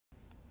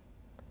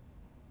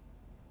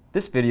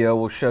This video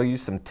will show you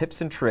some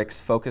tips and tricks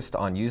focused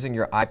on using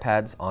your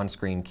iPad's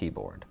on-screen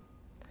keyboard.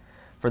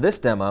 For this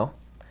demo,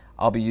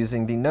 I'll be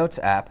using the Notes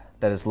app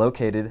that is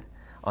located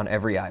on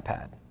every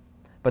iPad,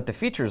 but the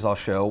features I'll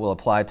show will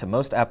apply to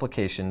most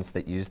applications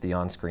that use the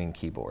on-screen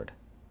keyboard.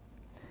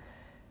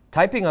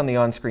 Typing on the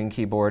on-screen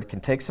keyboard can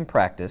take some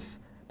practice,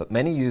 but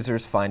many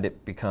users find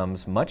it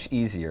becomes much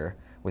easier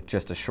with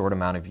just a short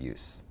amount of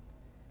use.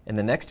 In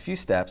the next few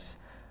steps,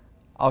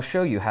 I'll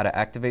show you how to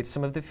activate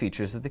some of the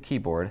features of the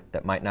keyboard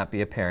that might not be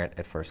apparent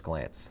at first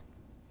glance.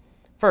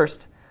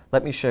 First,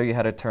 let me show you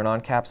how to turn on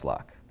Caps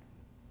Lock.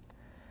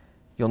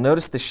 You'll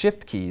notice the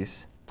Shift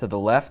keys to the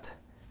left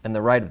and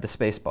the right of the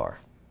spacebar.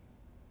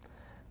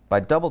 By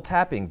double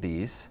tapping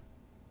these,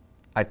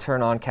 I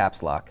turn on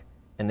Caps Lock,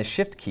 and the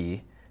Shift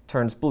key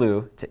turns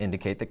blue to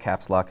indicate that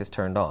Caps Lock is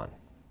turned on.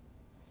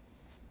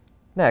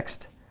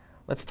 Next,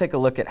 let's take a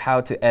look at how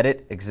to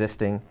edit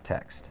existing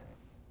text.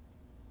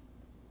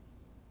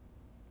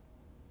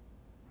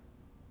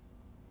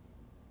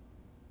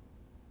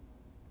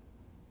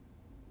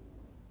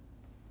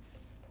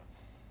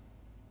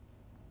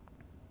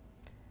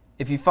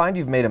 If you find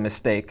you've made a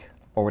mistake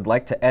or would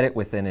like to edit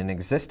within an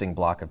existing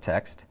block of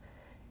text,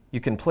 you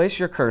can place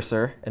your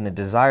cursor in the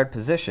desired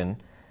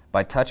position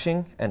by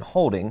touching and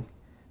holding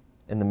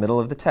in the middle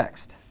of the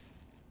text.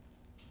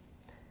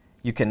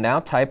 You can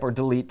now type or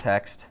delete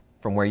text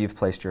from where you've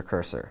placed your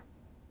cursor.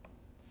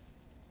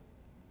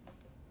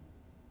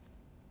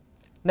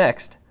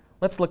 Next,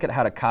 let's look at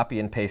how to copy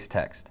and paste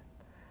text.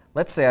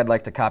 Let's say I'd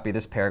like to copy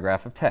this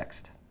paragraph of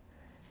text.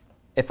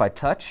 If I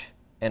touch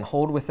and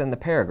hold within the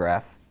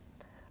paragraph,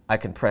 I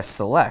can press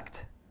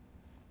Select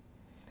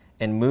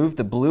and move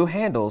the blue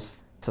handles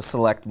to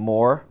select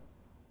more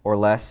or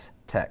less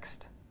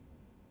text.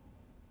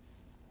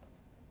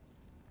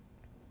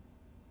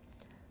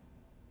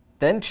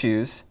 Then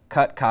choose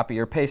Cut, Copy,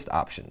 or Paste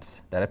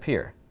options that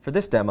appear. For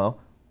this demo,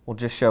 we'll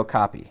just show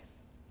Copy.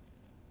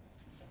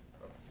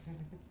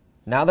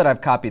 Now that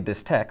I've copied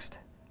this text,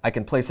 I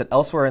can place it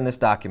elsewhere in this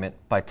document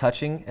by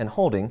touching and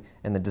holding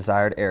in the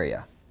desired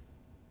area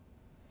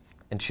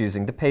and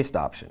choosing the Paste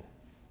option.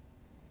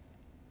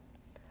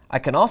 I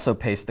can also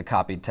paste the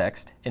copied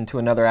text into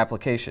another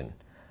application.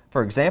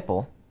 For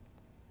example,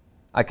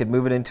 I could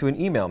move it into an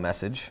email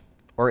message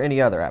or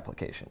any other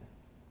application.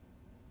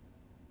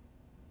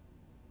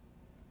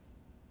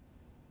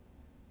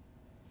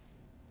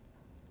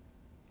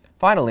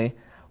 Finally,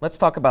 let's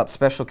talk about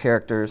special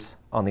characters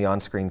on the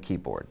on-screen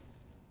keyboard.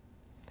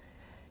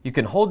 You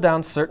can hold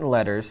down certain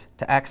letters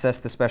to access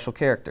the special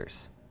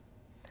characters.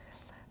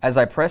 As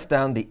I press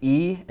down the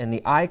E and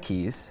the I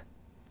keys,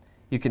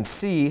 you can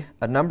see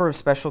a number of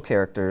special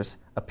characters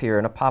appear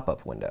in a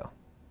pop-up window.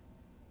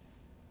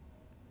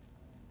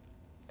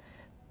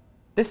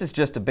 This is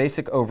just a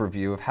basic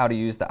overview of how to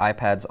use the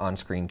iPad's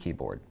on-screen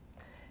keyboard.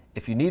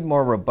 If you need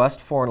more robust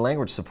foreign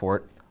language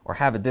support or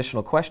have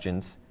additional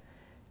questions,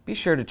 be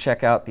sure to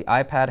check out the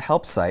iPad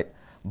help site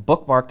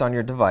bookmarked on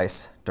your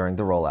device during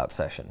the rollout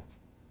session.